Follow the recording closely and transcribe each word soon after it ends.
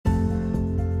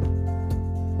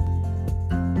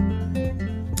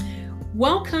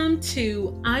Welcome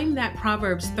to I'm That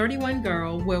Proverbs 31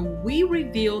 Girl, where we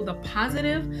reveal the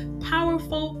positive,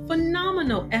 powerful,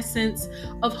 phenomenal essence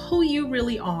of who you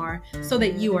really are so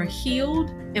that you are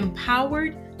healed,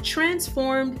 empowered,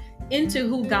 transformed into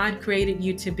who God created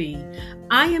you to be.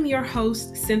 I am your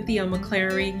host, Cynthia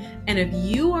McClary, and if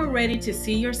you are ready to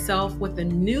see yourself with a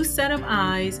new set of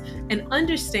eyes and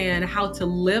understand how to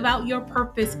live out your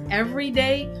purpose every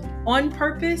day on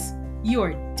purpose, you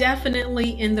are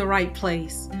definitely in the right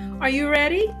place. Are you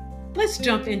ready? Let's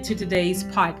jump into today's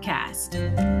podcast.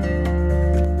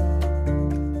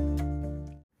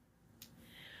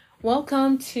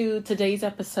 Welcome to today's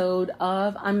episode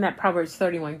of I'm That Proverbs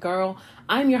 31 Girl.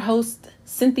 I'm your host,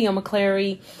 Cynthia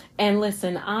McClary. And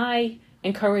listen, I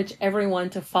encourage everyone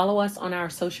to follow us on our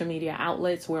social media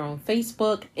outlets. We're on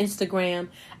Facebook, Instagram,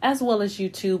 as well as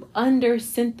YouTube under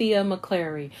Cynthia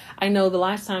McClary. I know the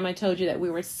last time I told you that we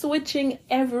were switching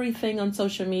everything on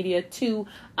social media to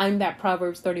I'm That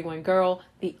Proverbs 31 Girl.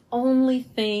 The only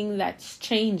thing that's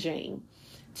changing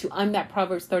to I'm That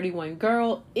Proverbs 31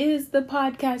 Girl is the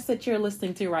podcast that you're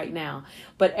listening to right now.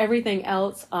 But everything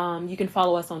else, you can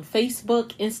follow us on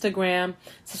Facebook, Instagram,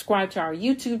 subscribe to our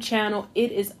YouTube channel.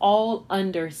 It is all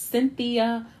under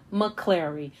Cynthia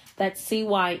McClary. That's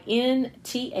Cynthia McClary.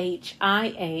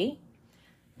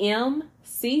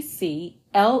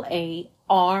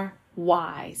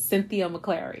 Cynthia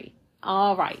McClary.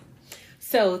 All right.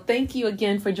 So thank you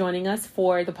again for joining us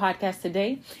for the podcast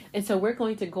today. And so we're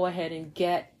going to go ahead and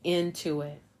get into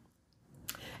it.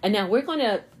 And now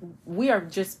we are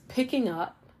just picking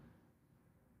up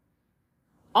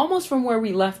almost from where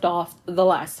we left off the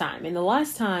last time. And the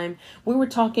last time we were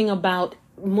talking about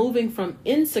moving from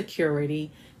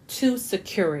insecurity to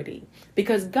security,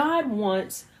 because God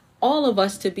wants all of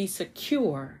us to be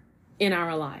secure in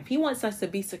our life. He wants us to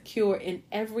be secure in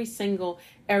every single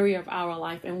area of our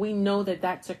life. And we know that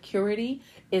that security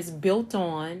is built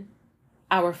on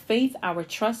our faith, our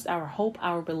trust, our hope,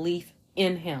 our belief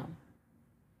in Him.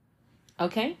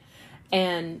 Okay?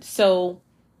 And so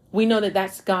we know that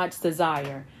that's God's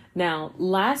desire. Now,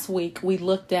 last week we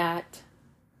looked at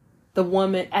the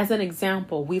woman as an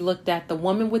example. We looked at the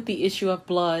woman with the issue of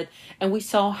blood, and we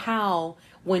saw how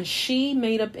when she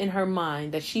made up in her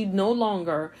mind that she no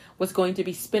longer was going to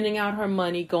be spending out her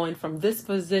money going from this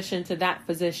physician to that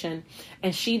physician,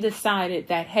 and she decided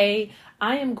that, hey,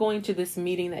 I am going to this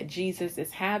meeting that Jesus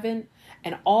is having,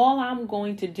 and all I'm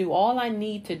going to do, all I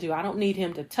need to do, I don't need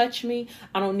Him to touch me.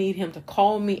 I don't need Him to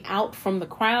call me out from the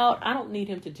crowd. I don't need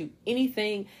Him to do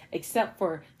anything except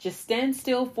for just stand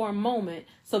still for a moment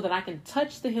so that I can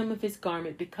touch the hem of His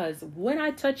garment, because when I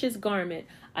touch His garment,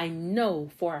 I know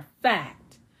for a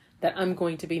fact that I'm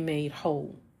going to be made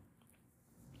whole.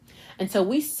 And so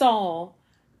we saw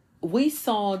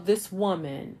this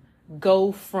woman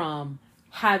go from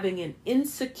having an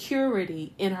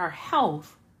insecurity in her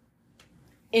health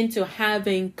into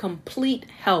having complete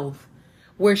health,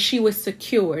 where she was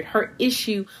secured. Her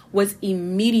issue was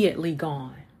immediately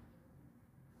gone.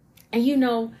 And you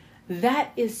know,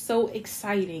 that is so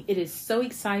exciting. It is so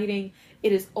exciting.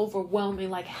 It is overwhelming.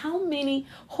 Like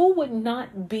who would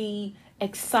not be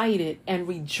excited and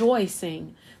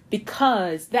rejoicing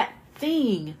because that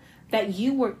thing that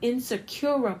you were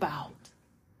insecure about,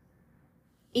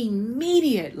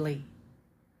 immediately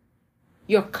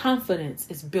your confidence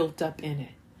is built up in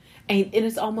it. And it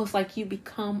is almost like you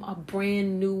become a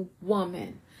brand new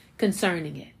woman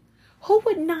concerning it. Who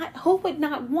would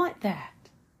not want that?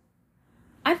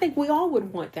 I think we all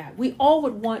would want that. We all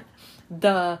would want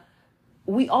the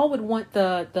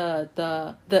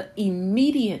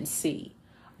immediacy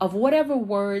of whatever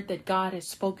word that God has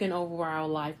spoken over our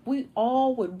life. We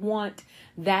all would want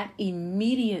that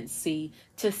immediacy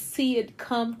to see it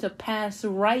come to pass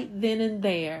right then and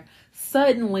there.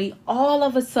 Suddenly, all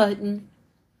of a sudden,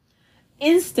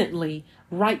 instantly,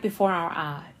 right before our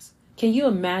eyes. Can you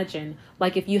imagine,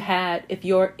 like if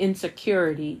your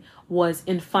insecurity was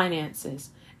in finances,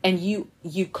 and you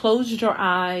closed your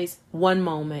eyes one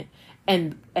moment,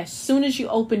 and as soon as you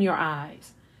open your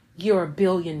eyes, you're a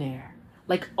billionaire.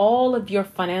 Like all of your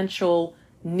financial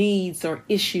needs or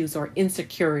issues or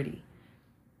insecurity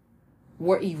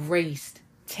were erased,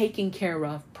 taken care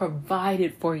of,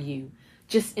 provided for you,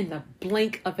 just in the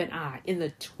blink of an eye, in the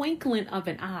twinkling of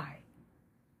an eye.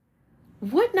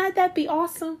 Would not that be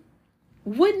awesome?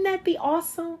 Wouldn't that be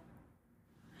awesome?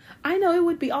 I know it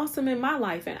would be awesome in my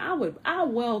life, and I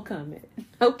welcome it.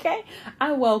 Okay?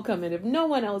 I welcome it. If no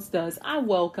one else does, I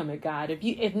welcome it, God.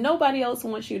 If nobody else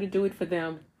wants you to do it for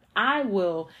them,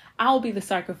 I'll be the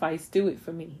sacrifice. Do it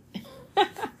for me.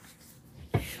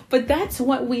 But that's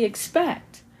what we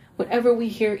expect whenever we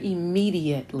hear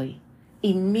immediately.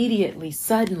 immediately,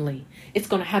 suddenly. It's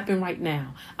going to happen right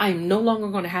now. I am no longer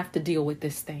going to have to deal with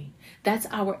this thing. That's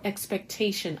our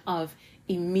expectation of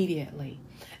immediately.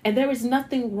 And there is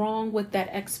nothing wrong with that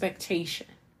expectation.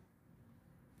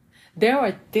 There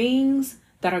are things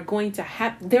that are going to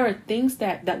happen. There are things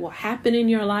that will happen in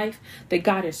your life, that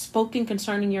God has spoken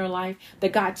concerning your life,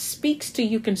 that God speaks to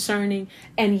you concerning,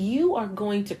 and you are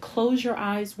going to close your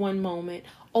eyes one moment,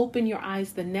 open your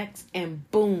eyes the next, and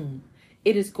boom,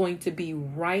 it is going to be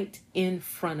right in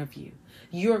front of you.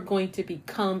 You're going to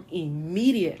become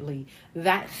immediately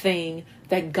that thing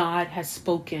that God has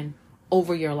spoken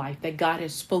over your life, that God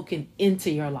has spoken into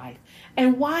your life.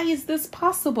 And why is this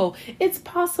possible? It's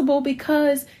possible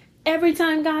because every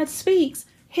time God speaks,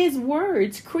 his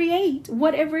words create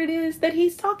whatever it is that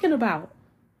he's talking about.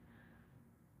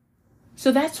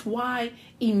 So that's why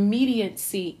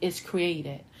immediacy is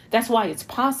created. That's why it's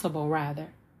possible, rather.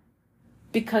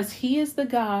 Because he is the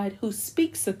God who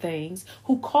speaks to things,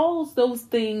 who calls those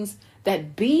things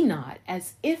that be not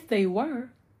as if they were.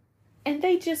 And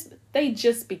they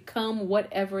just become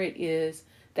whatever it is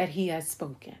that he has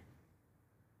spoken.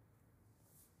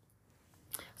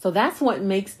 So that's what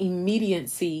makes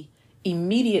immediacy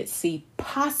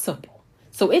possible.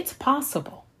 So it's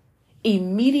possible.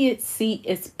 Immediacy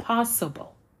is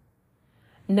possible.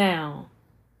 Now,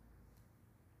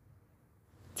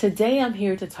 today I'm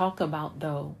here to talk about,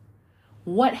 though,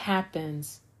 what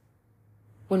happens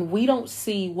when we don't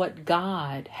see what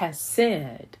God has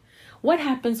said. What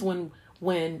happens when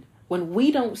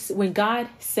God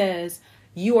says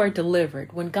you are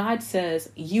delivered, when God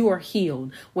says you are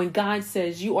healed, when God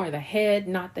says you are the head,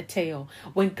 not the tail,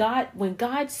 when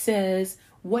God says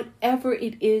whatever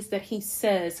it is that he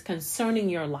says concerning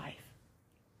your life?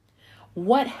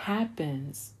 What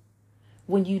happens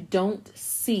when you don't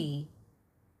see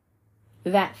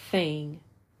that thing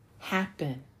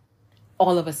happen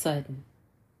all of a sudden?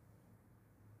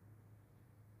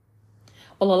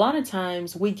 Well, a lot of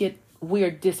times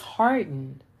we're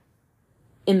disheartened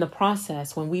in the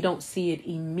process when we don't see it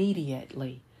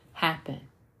immediately happen.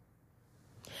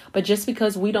 But just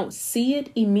because we don't see it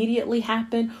immediately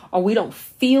happen, or we don't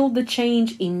feel the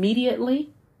change immediately,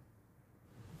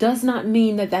 does not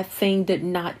mean that that thing did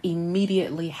not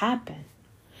immediately happen.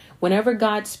 Whenever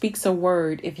God speaks a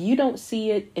word, if you don't see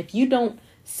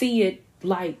it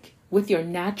like with your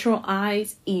natural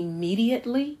eyes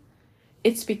immediately,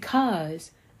 it's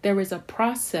because there is a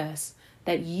process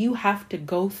that you have to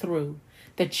go through,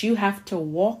 that you have to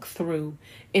walk through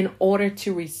in order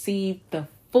to receive the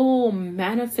full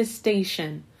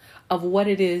manifestation of what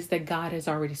it is that God has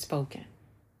already spoken.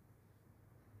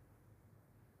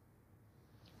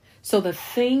 So the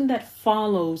thing that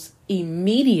follows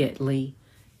immediately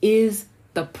is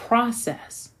the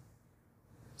process.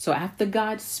 So after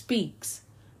God speaks,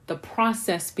 the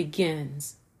process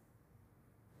begins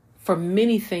for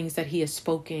many things that he has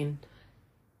spoken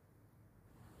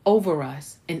over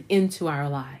us and into our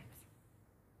lives.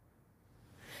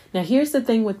 Now, here's the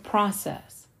thing with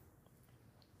process.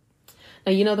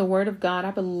 Now, you know, the word of God,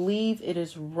 I believe it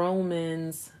is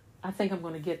Romans. I think I'm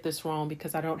going to get this wrong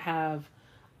because I don't have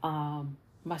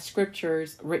my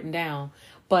scriptures written down,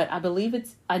 but I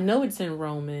know it's in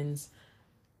Romans.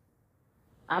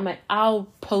 I'll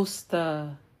post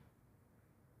the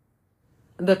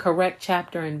correct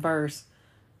chapter and verse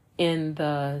in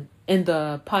the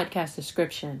podcast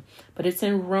description, but it's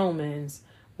in Romans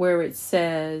where it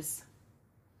says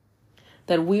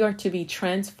that we are to be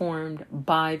transformed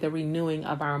by the renewing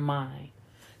of our mind.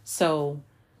 So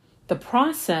the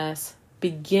process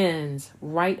begins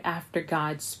right after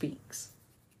God speaks.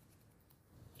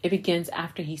 It begins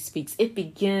after he speaks. It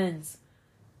begins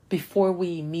before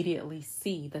we immediately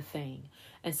see the thing.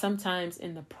 And sometimes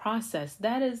in the process,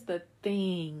 that is the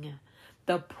thing.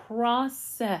 The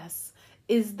process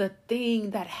is the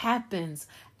thing that happens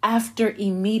after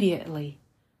immediately.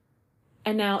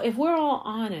 And now, if we're all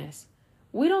honest,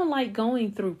 we don't like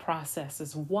going through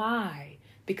processes. Why?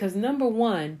 Because number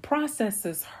one,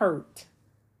 processes hurt.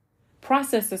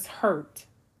 Processes hurt.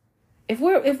 If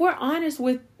we're honest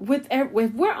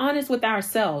if we're honest with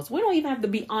ourselves, we don't even have to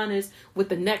be honest with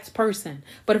the next person.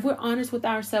 But if we're honest with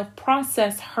ourselves,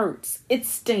 process hurts. It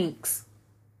stinks.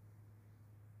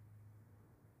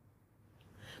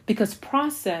 Because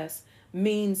process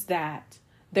means that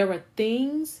there are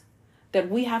things that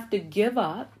we have to give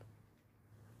up,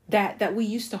 that we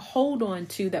used to hold on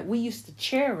to, that we used to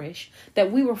cherish,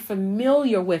 that we were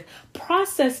familiar with.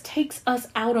 Process takes us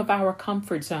out of our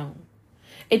comfort zone.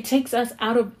 It takes us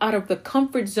out of the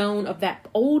comfort zone of that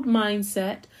old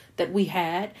mindset that we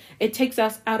had. It takes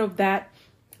us out of that.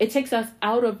 It takes us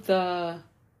out of the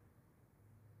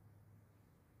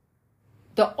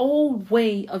The old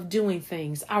way of doing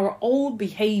things, our old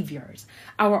behaviors,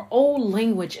 our old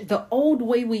language, the old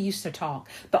way we used to talk,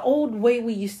 the old way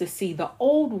we used to see, the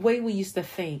old way we used to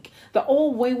think, the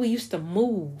old way we used to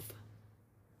move.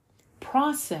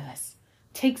 Process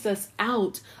takes us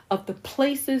out of the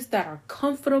places that are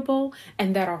comfortable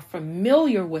and that are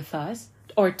familiar with us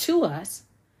or to us.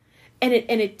 And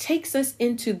it takes us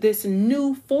into this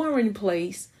new foreign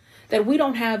place that we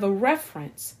don't have a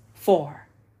reference for.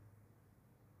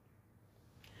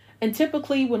 And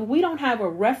typically when we don't have a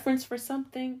reference for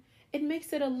something, it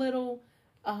makes it a little,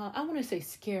 I want to say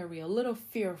scary, a little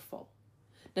fearful.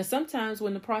 Now, sometimes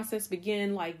when the process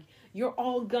begins, like you're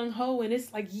all gung-ho and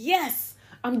it's like, yes,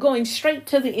 I'm going straight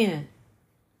to the end.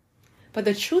 But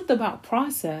the truth about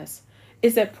process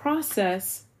is that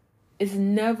process is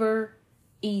never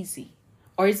easy,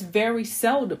 or it's very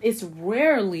seldom. It's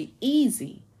rarely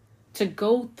easy to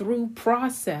go through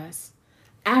process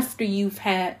after you've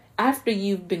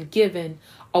been given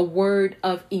a word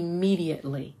of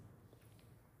immediately.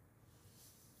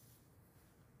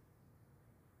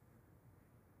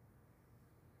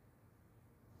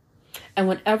 And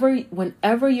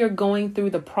whenever you're going through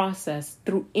the process,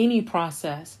 through any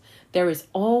process, there is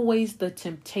always the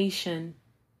temptation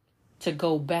to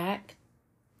go back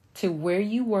to where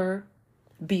you were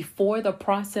before the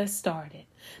process started.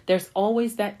 There's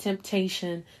always that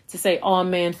temptation to say, oh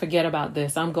man, forget about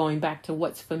this. I'm going back to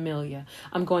what's familiar.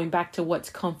 I'm going back to what's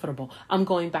comfortable. I'm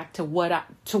going back to what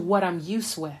I'm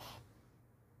used with.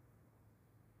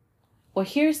 Well,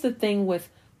 here's the thing with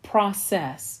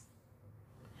process.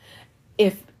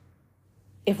 If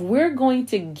we're going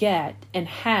to get and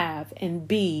have and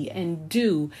be and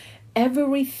do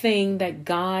everything that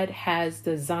God has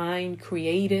designed,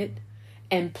 created,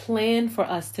 and planned for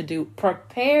us to do,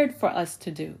 prepared for us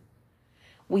to do,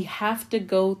 we have to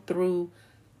go through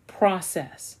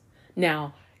process.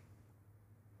 Now,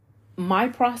 my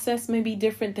process may be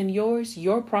different than yours.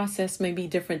 Your process may be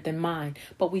different than mine,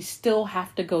 but we still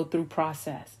have to go through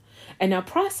process. And now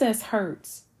process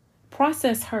hurts.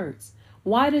 Process hurts.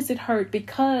 Why does it hurt?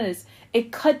 Because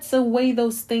it cuts away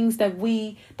those things that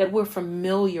we're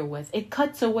familiar with. It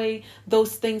cuts away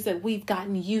those things that we've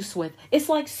gotten used with. It's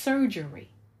like surgery.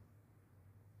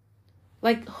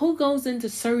 Like, who goes into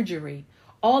surgery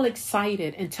all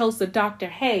excited and tells the doctor,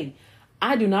 hey,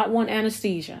 I do not want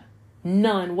anesthesia.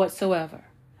 None whatsoever.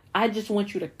 I just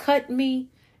want you to cut me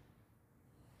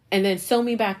and then sew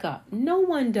me back up. No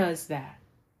one does that.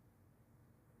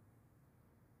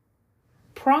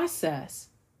 Process,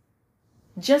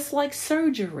 just like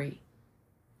surgery,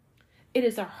 it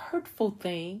is a hurtful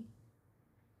thing,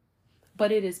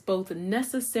 but it is both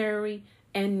necessary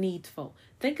and needful.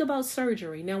 Think about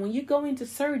surgery. Now, when you go into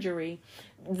surgery,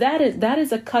 that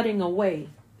is a cutting away.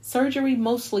 Surgery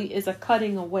mostly is a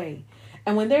cutting away.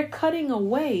 And when they're cutting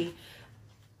away,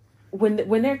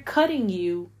 when they're cutting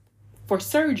you for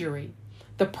surgery,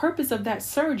 the purpose of that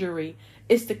surgery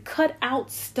is to cut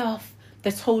out stuff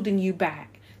that's holding you back.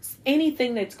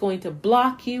 Anything that's going to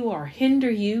block you or hinder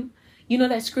you. You know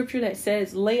that scripture that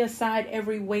says, lay aside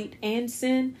every weight and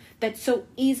sin that so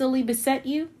easily beset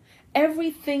you?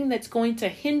 Everything that's going to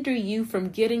hinder you from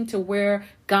getting to where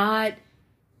God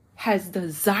has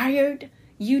desired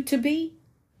you to be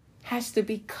has to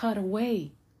be cut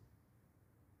away.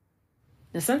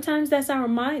 Now, sometimes that's our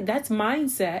mind. That's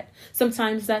mindset.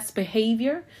 Sometimes that's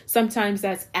behavior. Sometimes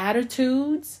that's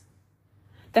attitudes.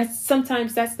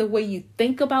 Sometimes that's the way you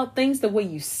think about things, the way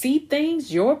you see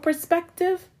things, your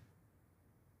perspective.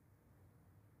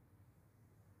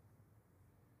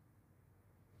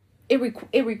 It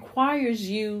requires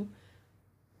you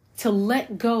to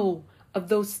let go of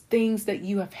those things that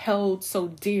you have held so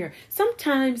dear.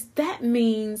 Sometimes that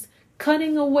means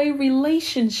cutting away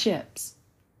relationships.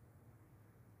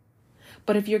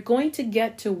 But if you're going to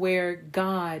get to where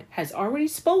God has already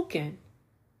spoken,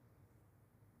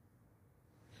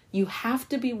 you have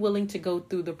to be willing to go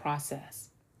through the process.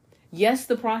 Yes,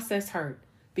 the process hurt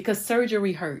because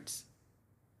surgery hurts.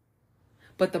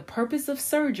 But the purpose of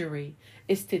surgery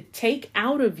is to take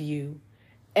out of you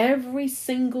every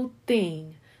single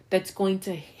thing that's going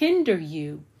to hinder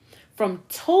you from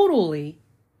totally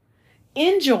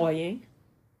enjoying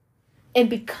and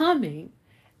becoming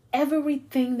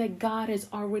everything that God has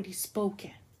already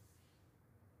spoken.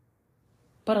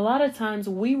 But a lot of times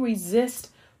we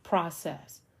resist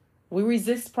process. We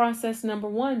resist process, number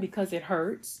one, because it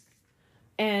hurts,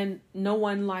 and no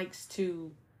one likes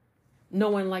to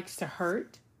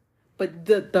hurt. But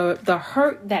the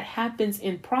hurt that happens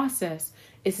in process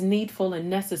is needful and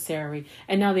necessary.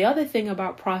 And now the other thing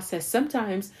about process,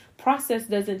 sometimes process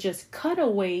doesn't just cut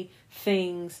away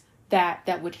things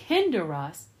that would hinder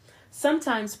us,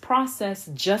 sometimes process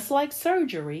just like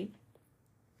surgery,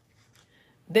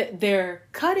 that they're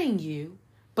cutting you,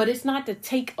 but it's not to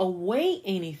take away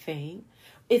anything.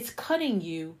 It's cutting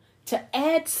you to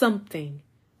add something,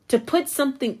 to put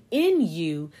something in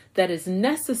you that is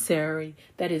necessary,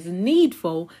 that is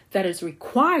needful, that is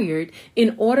required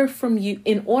in order for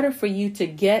you to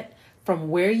get from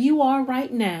where you are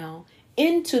right now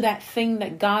into that thing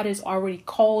that God has already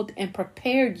called and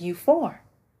prepared you for.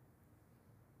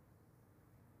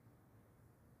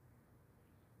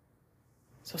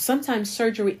 So sometimes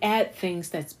surgery adds things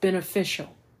that's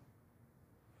beneficial,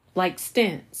 like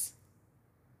stents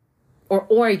or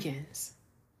organs.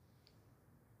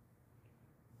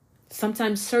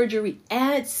 Sometimes surgery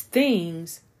adds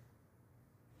things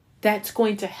that's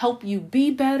going to help you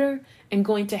be better and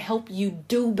going to help you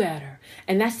do better.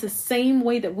 And that's the same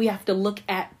way that we have to look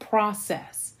at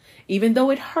process, even though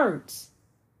it hurts,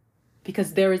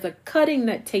 because there is a cutting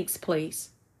that takes place.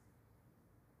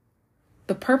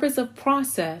 The purpose of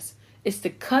process is to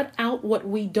cut out what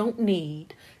we don't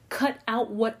need, cut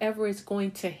out whatever is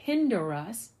going to hinder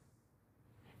us,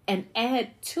 and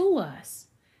add to us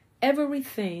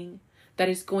everything that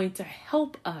is going to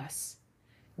help us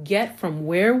get from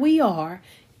where we are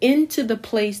into the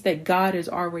place that God has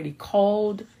already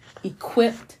called,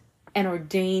 equipped, and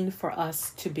ordained for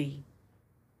us to be.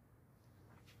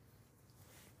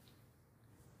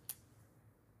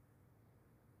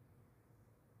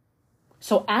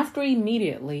 So after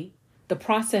immediately, the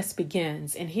process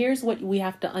begins. And here's what we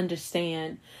have to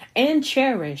understand and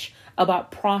cherish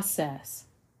about process.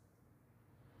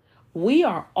 We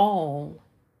are all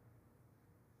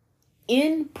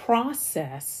in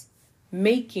process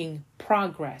making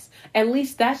progress. At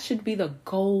least that should be the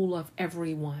goal of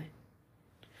everyone.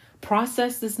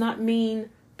 Process does not mean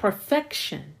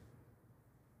perfection.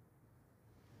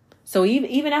 So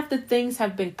even after things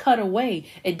have been cut away,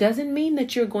 it doesn't mean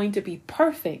that you're going to be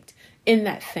perfect in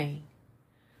that thing.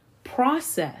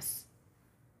 Process.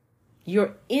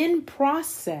 You're in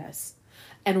process.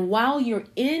 And while you're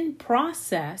in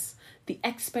process, the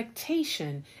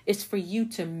expectation is for you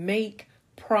to make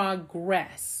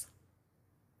progress.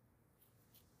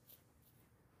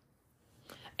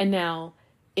 And now,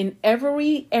 in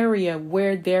every area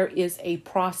where there is a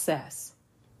process,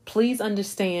 please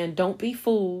understand, don't be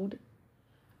fooled.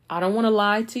 I don't want to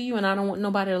lie to you, and I don't want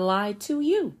nobody to lie to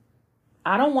you.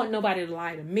 I don't want nobody to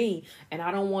lie to me, and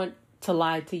I don't want to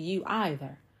lie to you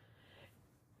either.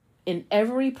 In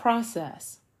every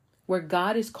process where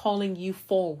God is calling you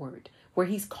forward, where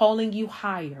he's calling you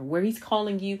higher, where he's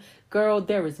calling you, girl,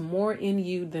 there is more in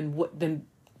you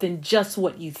than just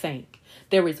what you think.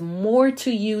 There is more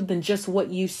to you than just what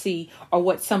you see or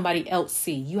what somebody else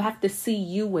sees. You have to see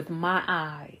you with my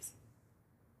eyes.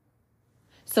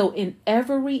 So in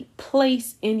every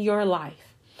place in your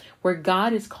life where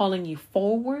God is calling you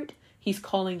forward, he's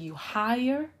calling you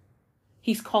higher,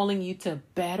 he's calling you to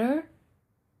better,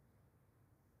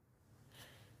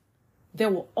 there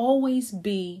will always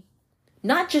be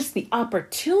not just the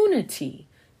opportunity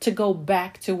to go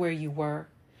back to where you were,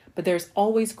 but there's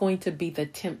always going to be the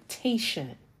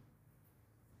temptation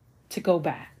to go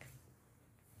back.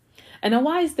 And now,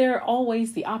 why is there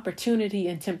always the opportunity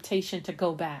and temptation to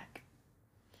go back?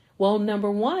 Well, number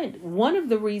one of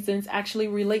the reasons actually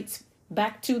relates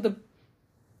back to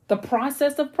the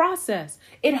process of process.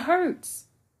 It hurts.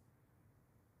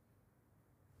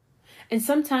 And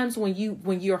sometimes when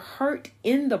you're hurt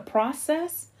in the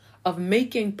process of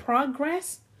making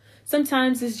progress,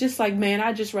 sometimes it's just like, man,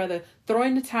 I'd just rather throw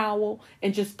in the towel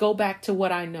and just go back to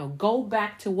what I know. Go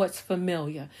back to what's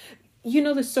familiar. You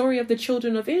know the story of the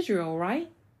children of Israel,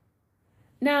 right?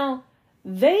 Now,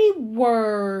 they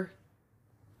were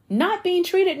not being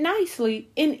treated nicely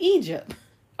in Egypt,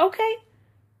 okay?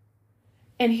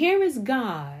 And here is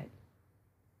God.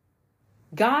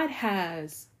 God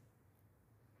has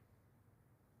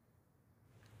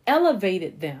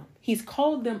elevated them. He's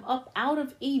called them up out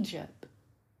of Egypt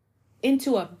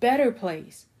into a better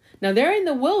place. Now they're in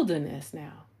the wilderness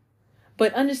now,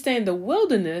 but understand the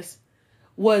wilderness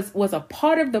was a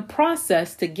part of the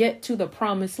process to get to the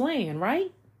promised land,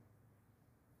 right?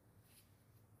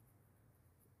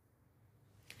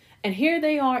 And here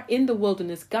they are in the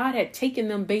wilderness. God had taken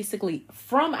them basically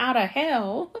from out of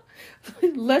hell.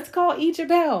 Let's call Egypt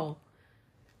hell.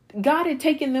 God had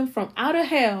taken them from out of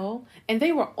hell, and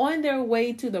they were on their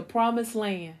way to the promised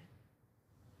land.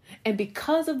 And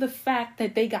because of the fact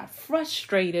that they got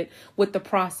frustrated with the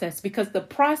process, because the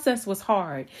process was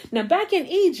hard. Now, back in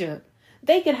Egypt,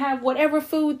 they could have whatever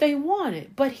food they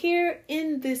wanted. But here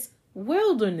in this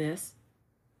wilderness,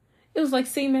 it was like,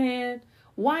 see, man,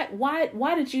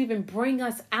 Why did you even bring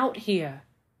us out here?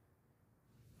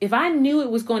 If I knew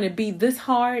it was going to be this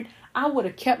hard, I would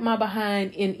have kept my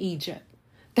behind in Egypt.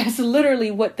 That's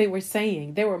literally what they were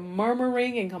saying. They were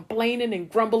murmuring and complaining and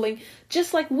grumbling,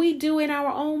 just like we do in our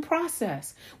own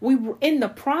process. In the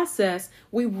process,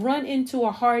 we run into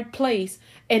a hard place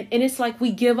and it's like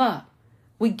we give up.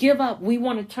 We give up. We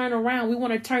want to turn around. We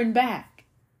want to turn back.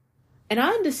 And I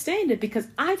understand it because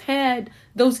I've had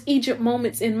those Egypt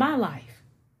moments in my life.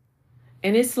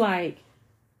 And it's like,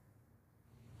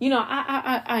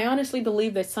 I honestly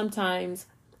believe that sometimes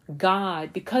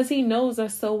God, because he knows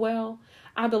us so well,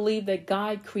 I believe that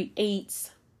God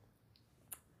creates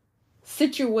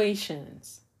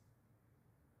situations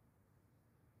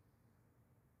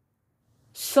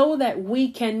so that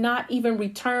we cannot even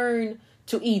return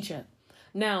to Egypt.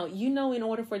 Now, in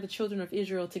order for the children of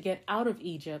Israel to get out of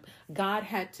Egypt, God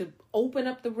had to open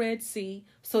up the Red Sea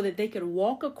so that they could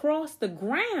walk across the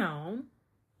ground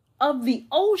of the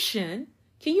ocean.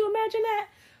 Can you imagine that?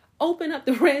 Open up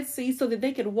the Red Sea so that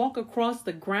they could walk across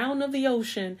the ground of the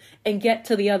ocean and get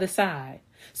to the other side.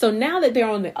 So now that they're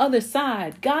on the other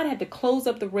side, God had to close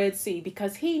up the Red Sea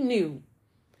because he knew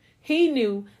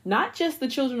not just the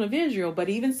children of Israel, but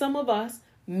even some of us,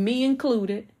 me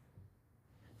included,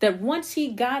 that once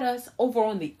he got us over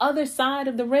on the other side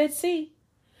of the Red Sea,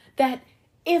 that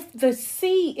if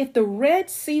the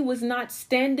Red Sea was not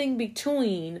standing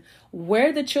between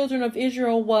where the children of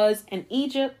Israel was and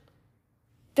Egypt,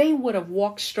 they would have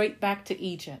walked straight back to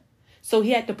Egypt. So he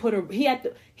had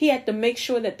to make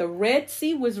sure that the Red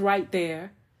Sea was right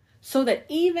there, so that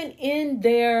even in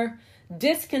their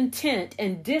discontent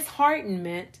and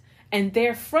disheartenment and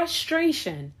their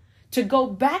frustration to go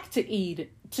back to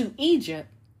Egypt,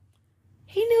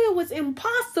 he knew it was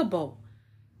impossible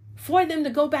for them to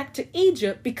go back to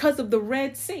Egypt because of the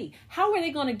Red Sea. How are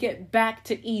they going to get back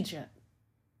to Egypt?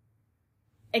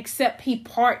 Except he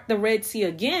part the Red Sea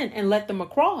again and let them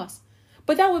across.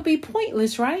 But that would be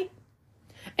pointless, right?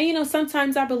 And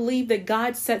sometimes I believe that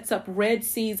God sets up Red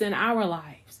Seas in our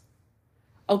lives.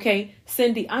 Okay,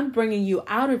 Cindy, I'm bringing you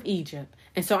out of Egypt.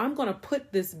 And so I'm going to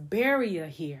put this barrier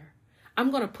here.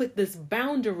 I'm going to put this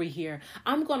boundary here.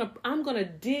 I'm going to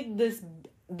dig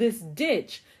this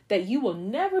ditch that you will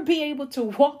never be able to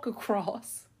walk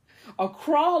across or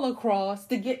crawl across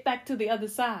to get back to the other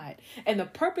side. And the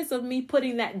purpose of me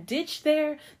putting that ditch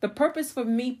there, the purpose for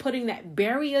me putting that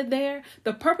barrier there,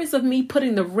 the purpose of me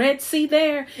putting the Red Sea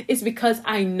there is because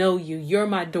I know you. You're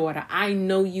my daughter. I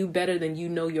know you better than you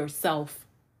know yourself.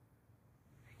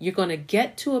 You're going to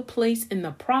get to a place in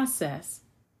the process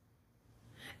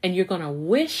and you're going to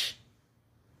wish,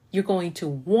 you're going to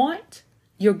want,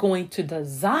 you're going to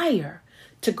desire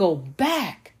to go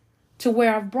back to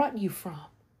where I've brought you from.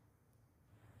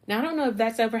 Now, I don't know if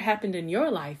that's ever happened in your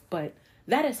life, but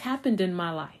that has happened in my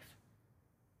life.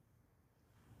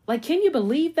 Like, can you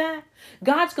believe that?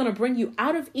 God's going to bring you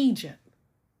out of Egypt.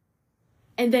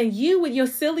 And then you with your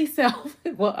silly self,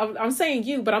 well, I'm saying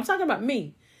you, but I'm talking about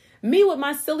me. Me with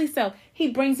my silly self, he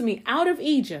brings me out of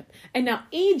Egypt. And now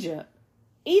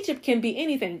Egypt can be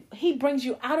anything. He brings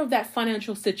you out of that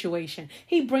financial situation.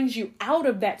 He brings you out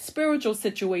of that spiritual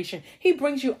situation. He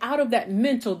brings you out of that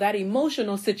mental, that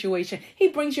emotional situation. He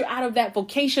brings you out of that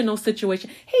vocational situation.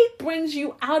 He brings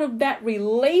you out of that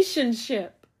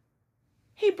relationship.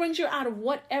 He brings you out of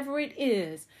whatever it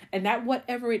is. And that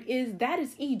whatever it is, that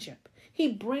is Egypt. He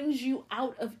brings you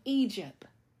out of Egypt.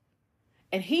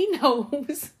 And he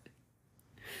knows.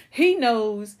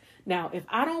 Now, if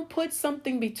I don't put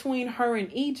something between her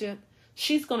and Egypt,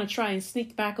 she's going to try and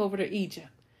sneak back over to Egypt.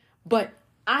 But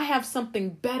I have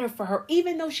something better for her,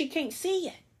 even though she can't see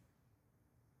it.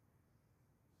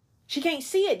 She can't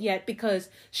see it yet because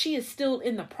she is still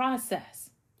in the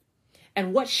process.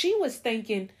 And what she was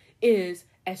thinking is,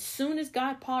 as soon as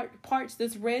God parts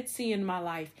this Red Sea in my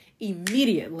life,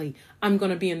 immediately I'm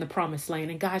going to be in the promised land.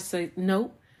 And God said,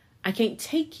 no, I can't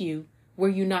take you where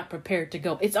you're not prepared to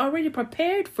go. It's already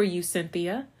prepared for you,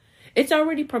 Cynthia. It's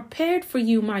already prepared for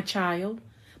you, my child,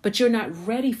 but you're not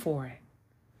ready for it.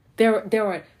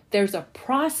 There's a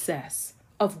process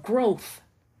of growth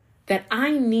that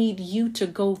I need you to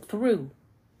go through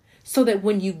so that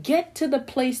when you get to the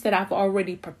place that I've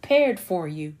already prepared for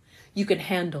you, you can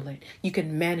handle it. You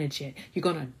can manage it. You're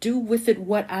going to do with it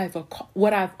what I've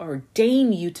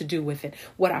ordained you to do with it,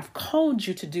 what I've called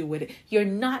you to do with it. You're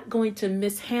not going to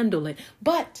mishandle it.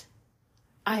 But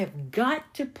I have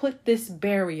got to put this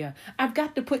barrier. I've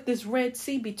got to put this Red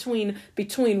Sea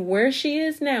between where she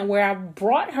is now, where I've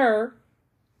brought her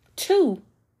to.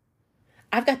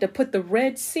 I've got to put the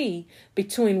Red Sea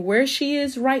between where she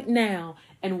is right now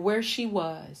and where she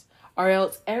was. or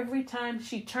else every time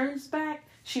she turns back,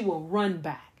 she will run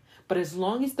back. But as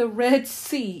long as the Red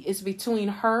Sea is between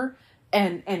her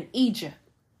and Egypt,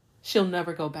 she'll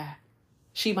never go back.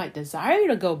 She might desire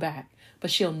to go back,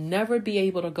 but she'll never be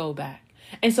able to go back.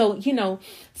 And so,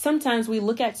 sometimes we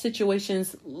look at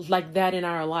situations like that in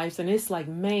our lives and it's like,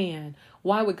 man,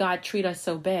 why would God treat us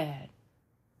so bad?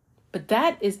 But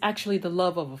that is actually the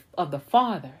love of the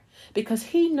Father, because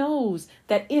he knows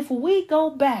that if we go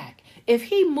back, if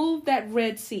he moved that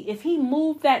Red Sea, if he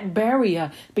moved that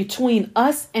barrier between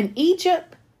us and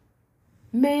Egypt,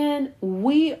 man,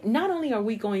 we not only are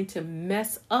we going to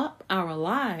mess up our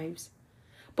lives,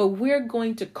 but we're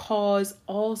going to cause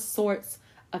all sorts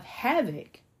of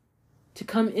havoc to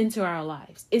come into our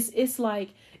lives. It's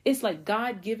like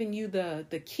God giving you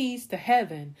the keys to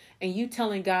heaven and you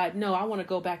telling God, no, I want to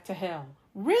go back to hell.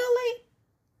 Really?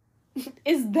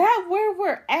 Is that where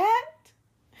we're at?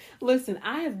 Listen,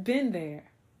 I have been there.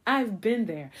 I've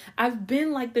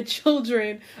been like the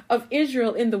children of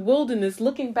Israel in the wilderness,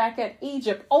 looking back at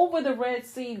Egypt over the Red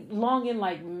Sea, longing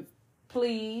like,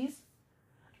 please.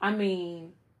 I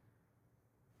mean,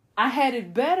 I had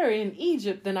it better in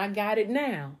Egypt than I got it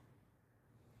now.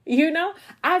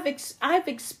 I've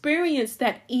experienced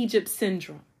that Egypt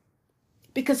syndrome,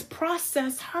 because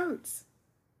process hurts.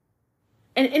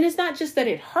 And it's not just that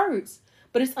it hurts,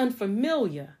 but it's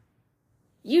unfamiliar.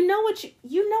 You know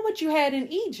what you had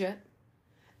in Egypt.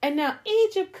 And now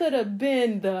Egypt could have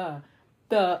been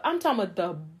I'm talking about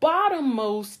the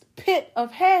bottommost pit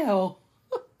of hell.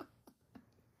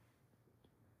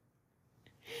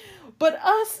 But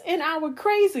us in our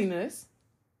craziness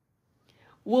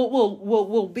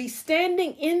will be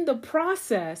standing in the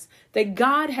process that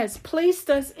God has placed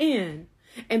us in.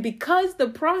 And because the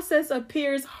process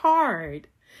appears hard,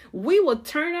 we will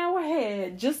turn our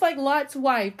head just like Lot's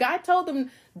wife. God told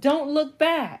them, don't look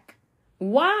back.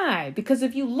 Why? Because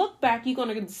if you look back, you're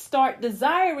going to start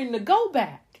desiring to go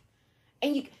back.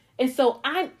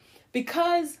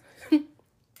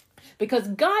 Because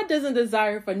God doesn't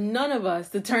desire for none of us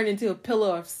to turn into a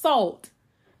pillar of salt.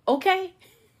 Okay?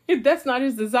 That's not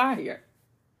his desire.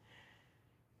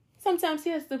 Sometimes he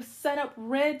has to set up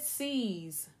Red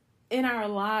Seas in our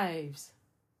lives.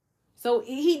 So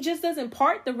he just doesn't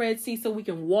part the Red Sea so we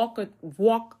can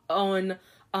walk on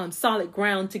solid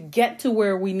ground to get to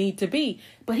where we need to be.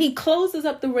 But he closes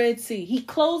up the Red Sea. He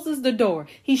closes the door.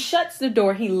 He shuts the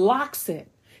door. He locks it.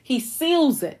 He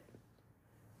seals it.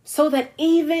 So that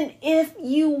even if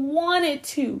you wanted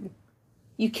to,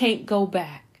 you can't go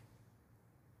back.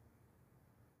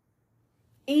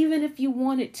 Even if you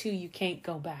wanted to, you can't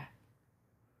go back.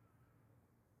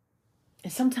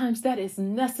 And sometimes that is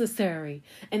necessary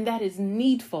and that is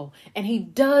needful. And he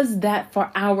does that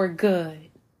for our good.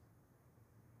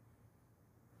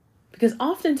 Because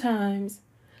oftentimes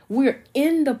we're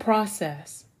in the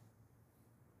process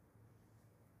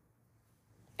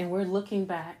and we're looking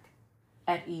back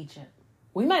at Egypt.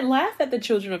 We might laugh at the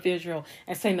children of Israel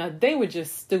and say, no, they were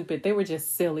just stupid. They were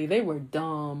just silly. They were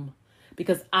dumb,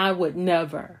 because I would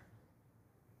never.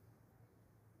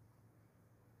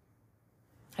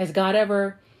 Has God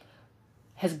ever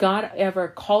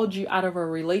called you out of a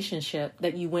relationship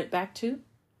that you went back to?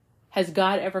 Has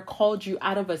God ever called you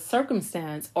out of a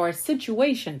circumstance or a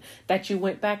situation that you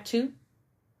went back to?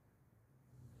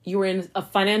 You were in a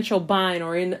financial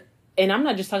bind and I'm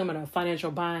not just talking about a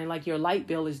financial bind like your light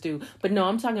bill is due, but no,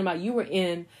 I'm talking about you were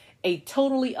in a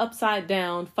totally upside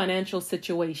down financial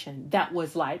situation that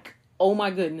was like, oh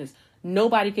my goodness,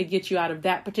 nobody could get you out of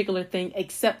that particular thing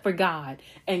except for God.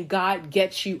 And God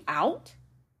gets you out.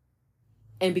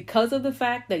 And because of the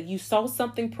fact that you saw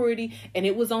something pretty and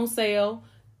it was on sale,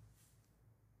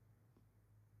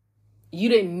 you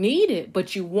didn't need it,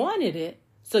 but you wanted it,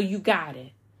 so you got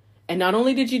it. And not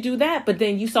only did you do that, but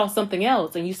then you saw something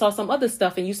else and you saw some other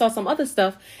stuff and you saw some other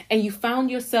stuff and you found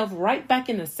yourself right back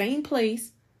in the same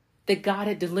place that God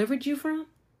had delivered you from.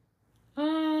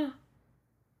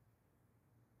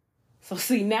 So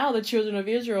see, now the children of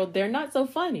Israel, they're not so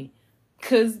funny,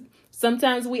 because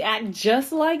sometimes we act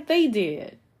just like they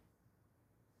did.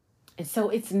 And so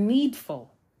it's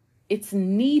needful. It's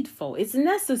needful. It's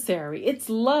necessary. It's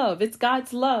love. It's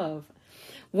God's love.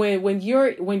 When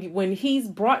he's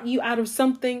brought you out of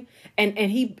something and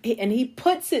he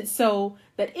puts it so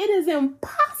that it is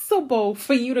impossible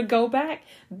for you to go back.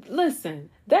 Listen,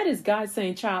 that is God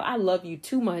saying, child, I love you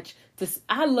too much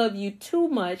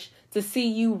to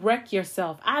see you wreck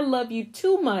yourself. I love you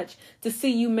too much to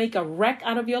see you make a wreck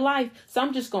out of your life. So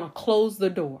I'm just going to close the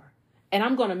door and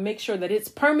I'm going to make sure that it's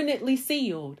permanently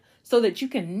sealed so that you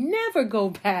can never go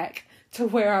back to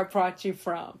where I brought you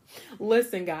from.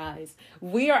 Listen, guys,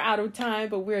 we are out of time,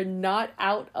 but we're not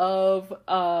out of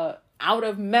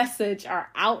message or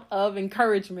out of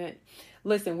encouragement.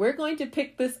 Listen, we're going to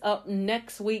pick this up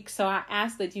next week. So I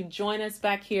ask that you join us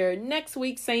back here next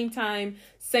week, same time,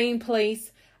 same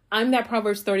place. I'm that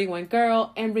Proverbs 31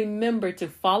 girl. And remember to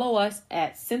follow us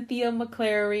at Cynthia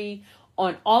McClary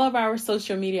on all of our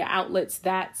social media outlets.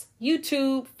 That's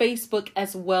YouTube, Facebook,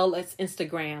 as well as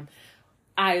Instagram.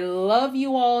 I love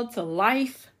you all to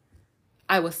life.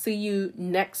 I will see you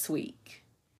next week.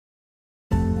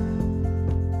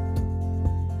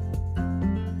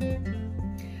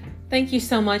 Thank you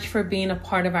so much for being a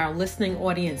part of our listening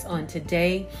audience on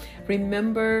today.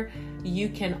 Remember, you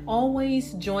can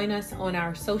always join us on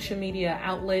our social media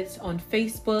outlets on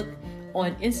Facebook,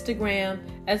 on Instagram,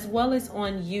 as well as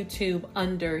on YouTube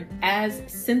under as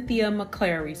Cynthia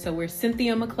McClary. So we're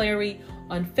Cynthia McClary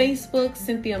on Facebook,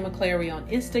 Cynthia McClary on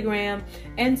Instagram,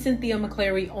 and Cynthia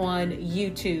McClary on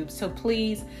YouTube. So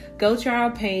please go to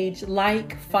our page,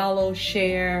 like, follow,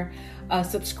 share,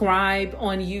 subscribe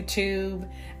on YouTube.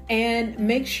 And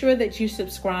make sure that you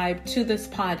subscribe to this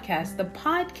podcast. The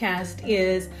podcast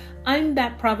is I'm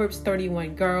That Proverbs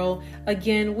 31 Girl.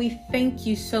 Again, we thank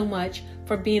you so much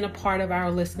for being a part of our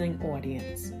listening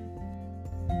audience.